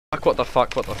What the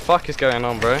fuck is going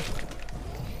on, bro?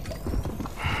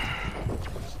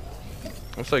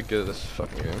 I'm so good at this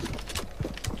fucking game.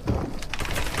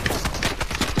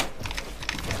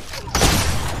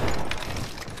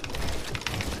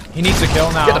 He needs to kill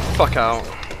now. Get the fuck out.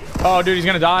 Oh, dude, he's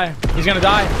gonna die. He's gonna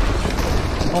die.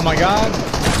 Oh my god.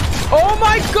 Oh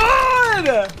my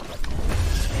god!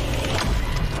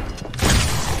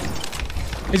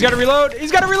 He's gotta reload.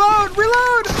 He's gotta reload.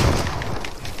 Reload!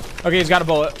 Okay, he's got a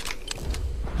bullet.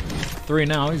 3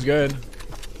 now. He's good.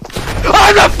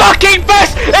 I'm the fucking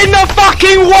best in the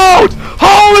fucking world!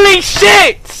 Holy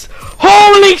shit!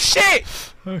 Holy shit!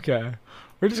 Okay.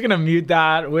 We're just gonna mute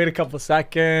that, wait a couple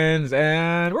seconds,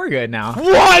 and we're good now.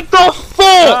 What the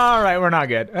fuck? Alright, we're not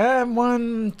good.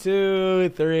 1, 2,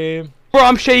 3. Bro,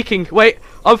 I'm shaking. Wait,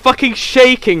 I'm fucking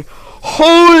shaking.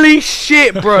 Holy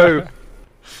shit, bro.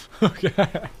 Okay.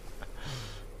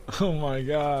 Oh my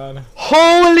god.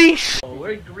 Holy shit.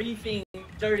 We're griefing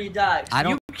dirty dogs. I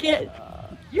don't.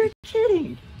 You're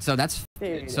kidding. So that's.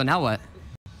 Dude. So now what?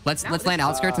 Let's land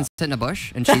outskirts and sit in a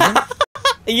bush and cheese them.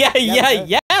 Yeah.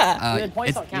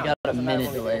 It's, You got a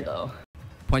minute delay though.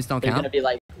 points don't They're count. gonna be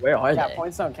like, where are they?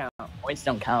 Points don't count. Points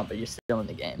don't count, but you're still in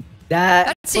the game.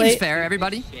 That seems fair,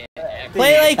 everybody.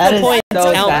 Play like That the is points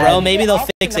so count, bad. bro. Maybe they'll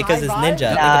fix it because it's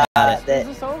Ninja. Nah, Think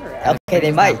about it. Okay,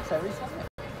 they might.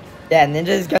 Yeah,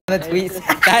 Ninja's gonna tweet.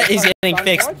 That is getting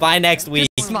fixed by next week.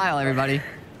 Just smile, everybody.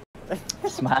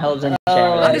 Smiles and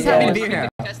share. I'm just happy to be here.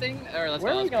 Testing, or let's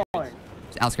Where go. are we going?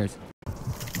 Outskirts.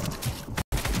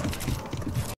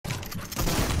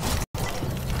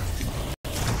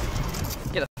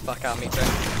 Get the fuck out of me, bro.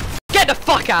 Get the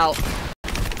fuck out!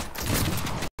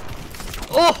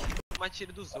 Oh! Toma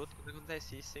tiro dos outros, quando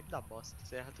acontece isso, sempre dá bosta.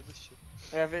 Você erra tudo os tiros.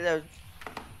 É verdade.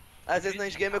 Às vezes no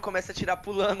endgame eu começo a tirar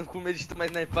pulando com medo de tomar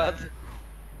snipado.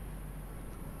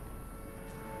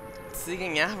 Se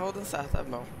ganhar, vou dançar, tá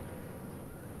bom.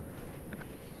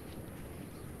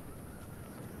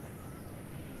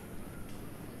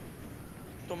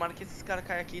 Tomara que esses caras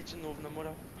caiam aqui de novo, na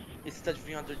moral. Esse tá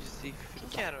adivinhador de si. Quem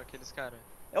que eram aqueles caras?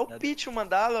 É o Peach, o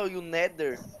Mandala e o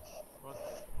Nether.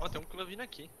 Ó, tem um clã vindo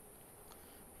aqui.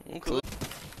 Um clube.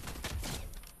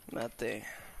 Matei.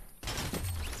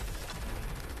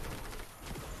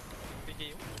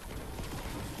 Peguei um.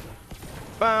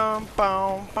 Pam,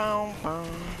 pam, pam, pam,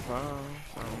 pam,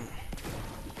 pam.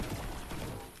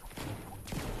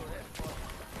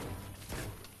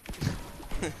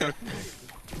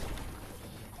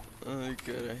 Ai,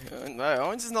 caralho.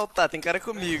 Onde não tá? Tem cara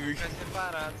comigo. Vai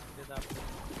separado, filho da puta.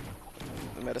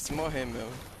 Merece morrer,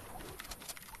 meu.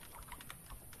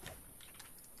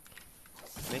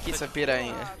 Vem aqui, sua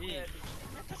piranha. Ih.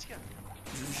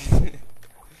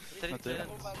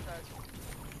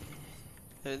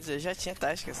 Eu já tinha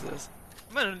tática essas.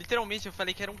 Mano, literalmente eu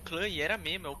falei que era um clã e era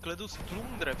mesmo. É o clã dos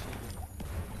Tundra, filho.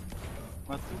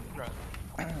 Uma Tundra.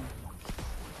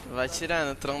 Vai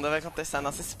tirando, o Tronda vai contestar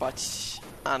nosso spot.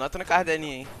 Ah, anota no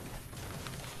caderninho, hein.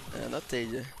 Anotei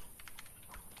já.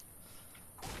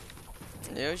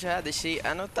 Eu já deixei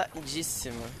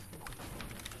anotadíssimo.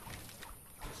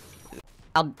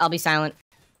 I'll be silent.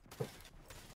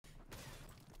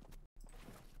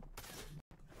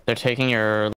 They're taking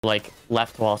your, like,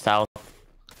 left wall south.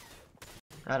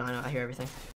 I don't know. I hear everything.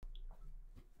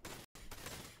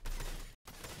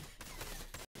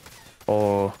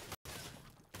 Oh.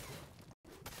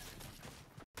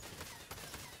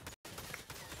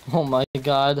 Oh my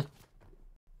god.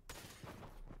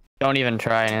 Don't even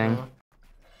try anything.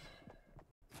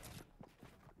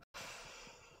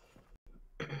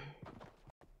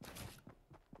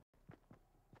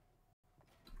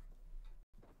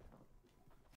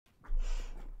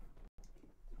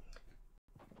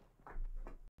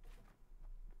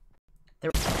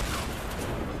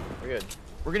 We're good.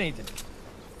 We're gonna need to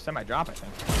semi-drop, I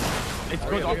think. It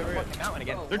goes off the fucking mountain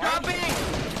again. They're dropping!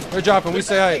 They're dropping, we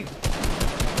say hi.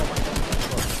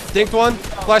 Dinked one,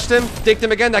 flashed him, dinked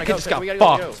him again, that kid just got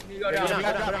fucked. We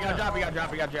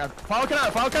gotta drop. Follow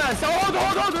Canal. So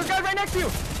hold, there's guys right next to you!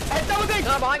 Hey, double dink!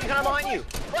 Kind of behind you!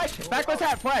 Flash! Backless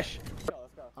hat, flash!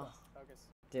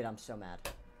 Dude, I'm so mad.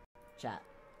 Chat.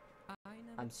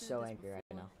 I'm so angry right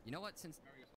now. You know what? Since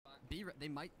there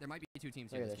might be 2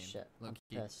 teams Look here at this this game. shit. Low I'm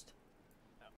key. pissed.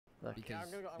 Look. Because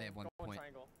they have 1 point.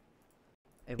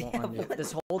 It won't unmute.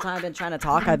 This whole time I've been trying to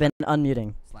talk, I've been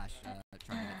unmuting. Slash trying to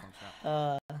get phone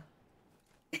shot.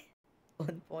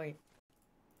 1 point.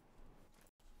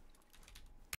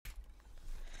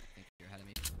 I think you're ahead of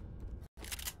me.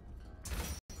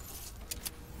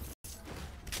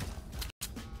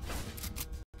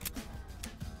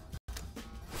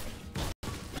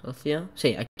 Socio.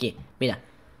 Sí, aquí. Mira.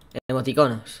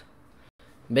 Emoticonos.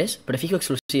 ¿Ves? Prefijo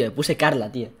exclusivo. Puse Carla,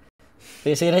 tío.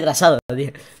 Pero soy retrasado,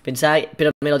 tío. Pensaba...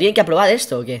 ¿Pero me lo tienen que aprobar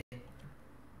esto o qué?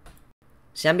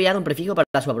 Se ha enviado un prefijo para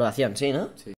su aprobación, ¿sí,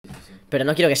 no? Sí. Pero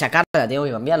no quiero que sea Carla, tengo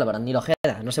que cambiarlo para ni lo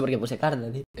jeda. No sé por qué puse Carla,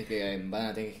 tío. Es que van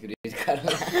a tener que escribir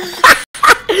Carla.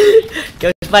 ¿Qué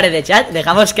os parece, chat?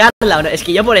 ¿Dejamos Carla o no? Es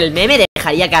que yo por el meme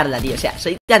dejaría Carla, tío. O sea,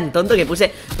 soy tan tonto que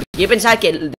puse... Porque yo pensaba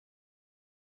que...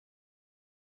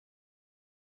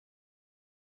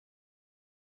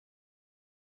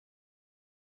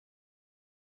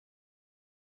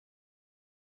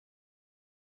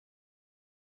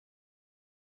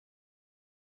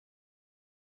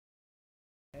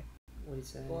 What he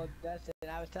said? Well, Dustin,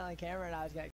 I was telling Cameron I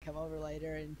was gonna come over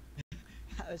later, and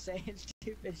I was saying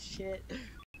stupid shit.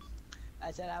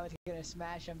 I said I was gonna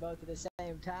smash them both at the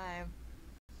same time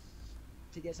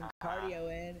to get some cardio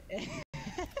in,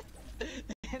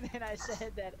 and then I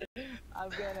said that I'm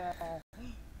gonna.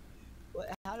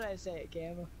 How did I say it,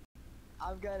 Cam?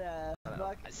 I'm gonna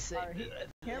fuck.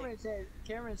 Cameron said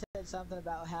something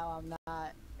about how I'm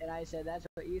not, and I said that's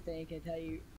what you think until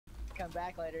you come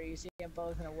back later. You see them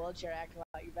both in a wheelchair acting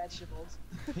like vegetables.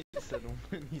 He said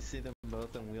when you see them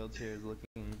both in wheelchairs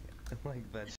looking like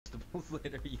vegetables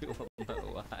later, you will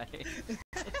know why.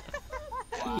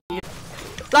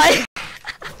 Like,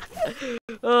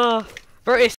 oh,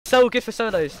 bro, it's so good for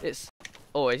solos. It's.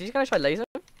 Oh, is he gonna try laser?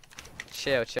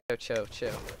 Chill.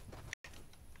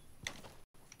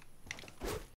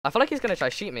 I feel like he's gonna try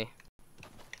shoot me.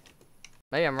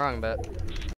 Maybe I'm wrong, but.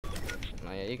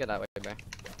 Oh yeah, you go that way, bro.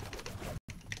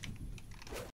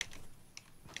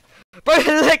 Bro,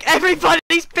 look,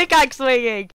 everybody's pickaxe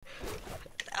swinging!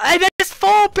 And there's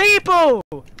 4 people!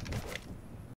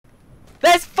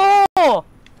 There's 4!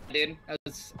 Dude, I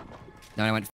was... No,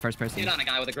 I went first person. Hit on a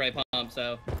guy with a gray pump,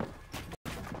 so...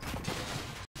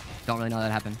 Don't really know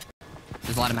that happened.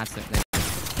 There's a lot of mats there.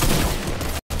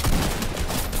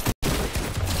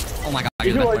 Oh my god,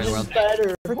 you're the best player in the world.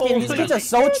 Freaking, these kids are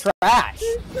so trash.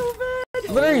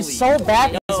 Literally so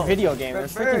bad in this video game. They're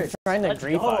freaking trying to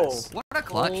grief us. What a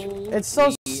clutch. It's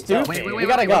so stupid. Wait, we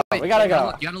gotta go. We gotta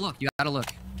go. You gotta look.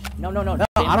 No,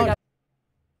 I don't.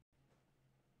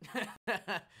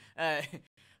 Hey,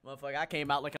 motherfucker, I came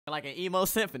out looking like an emo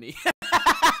symphony.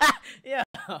 Yeah,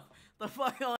 the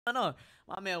fuck going on?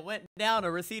 My man went down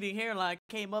a receding hairline,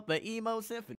 came up an emo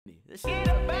symphony. This shit is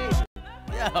amazing.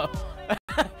 Yo.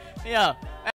 Yeah.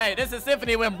 Hey, this is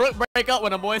symphony when Brooke break up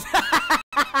with them boys.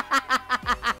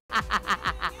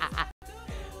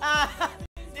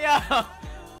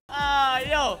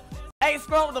 Yo. Hey,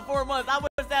 scroll the 4 months. I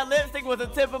wish that lipstick was the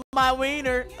tip of my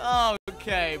wiener. Oh,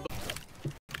 okay.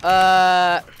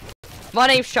 My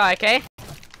name's Shy, okay?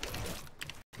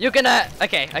 You're gonna...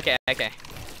 Okay.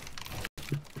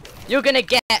 You're gonna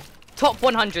get top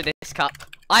 100 in this cup.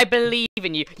 I believe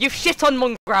in you. You've shit on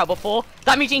Mongrel before.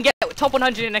 That means you can get top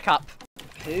 100 in a cup.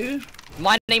 Who?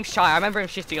 My name's Shy. I remember him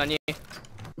shitting on you.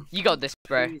 You got this,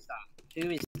 bro. Who is that? Who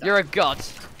is that? You're a god.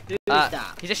 Who is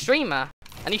that? He's a streamer.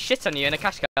 And he shits on you in a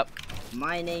cash cup.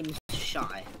 My name's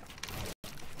Shy.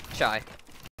 Shy.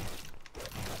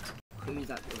 Who is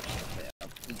that?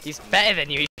 He's better than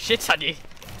you. He shits on you.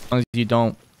 As long as you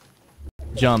don't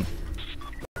jump.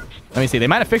 Let me see. They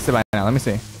might have fixed it by now. Let me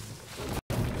see.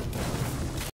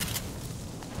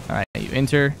 Alright, you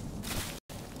enter.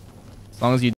 As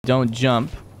long as you don't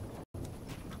jump,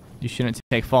 you shouldn't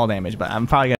take fall damage. But I'm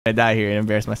probably gonna die here and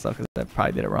embarrass myself because I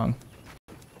probably did it wrong.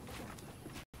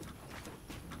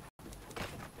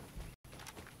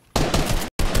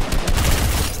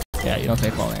 Yeah, you don't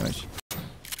take fall damage.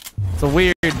 It's a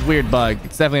weird bug.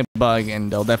 It's definitely a bug,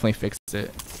 and they'll definitely fix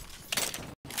it.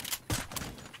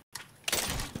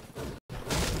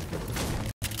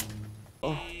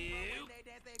 Oh.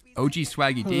 OG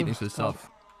Swaggy D, thanks for the sub.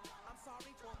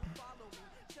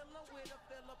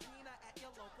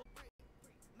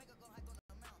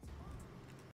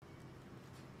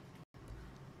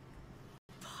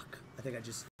 Fuck. I think I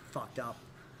just fucked up.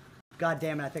 God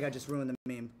damn it, I think I just ruined the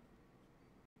meme.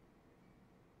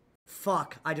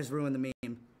 Fuck, I just ruined the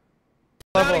meme.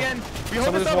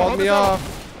 Someone just walled me off.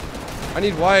 I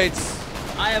need whites.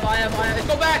 I have. It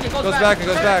goes back. It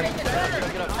goes back.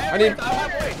 I need.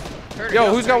 Yo,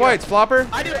 who's got whites? Flopper?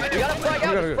 I do. We gotta frag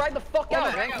out. Just frag the fuck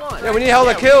out, man. Come on. Yeah, we need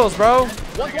hella kills, bro.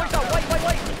 One shot.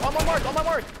 White. On my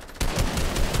mark.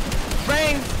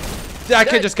 Bang. That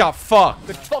kid just got fucked.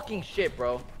 Good fucking shit,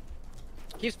 bro.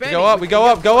 Keep spamming. We go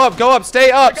up.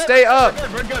 Stay up.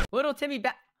 We're good.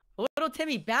 Little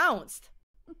Timmy bounced.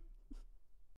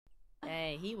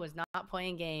 Hey, he was not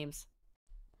playing games.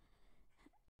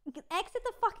 Exit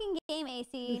the fucking game,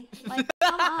 AC. Like,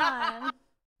 come on.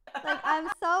 Like, I'm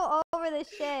so over this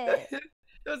shit.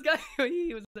 This guy,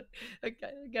 he was, the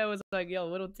guy was like, "Yo,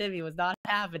 little Timmy was not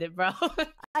having it, bro."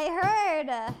 I heard.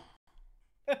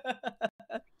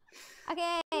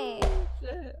 Okay.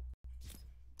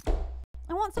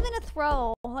 I want something to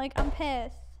throw. Like, I'm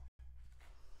pissed.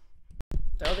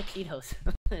 Throw the Cheetos,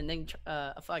 and then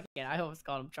fucking, I almost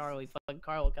called him Charlie. Fucking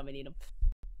Carl will come and eat him.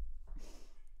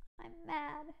 I'm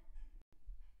mad.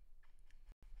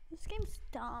 This game's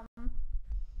dumb.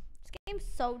 This game's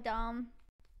so dumb.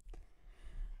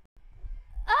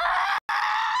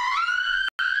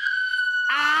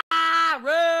 Ah,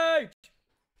 rage!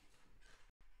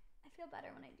 I feel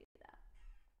better when I do that.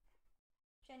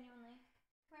 Genuinely.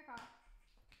 Come here, Carl.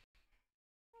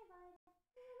 Hey, bud.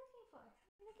 What are you looking for?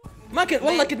 ما كنت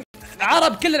والله كنت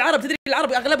عرب، كل العرب تدري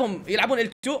العرب اغلبهم يلعبون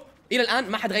L2 الى الان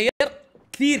ما حد غير.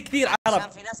 كثير عرب. عشان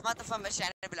في ناس ما تفهم ايش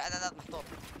يعني بالاعدادات محطوط.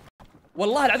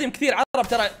 والله العظيم كثير عرب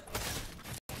ترى.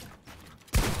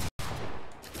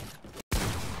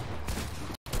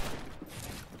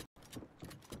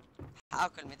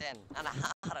 حاكل 200 انا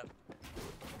حارب.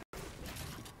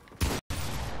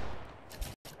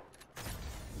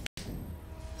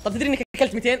 طب تدري انك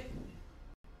اكلت 200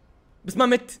 بس ما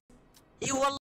مت. اي والله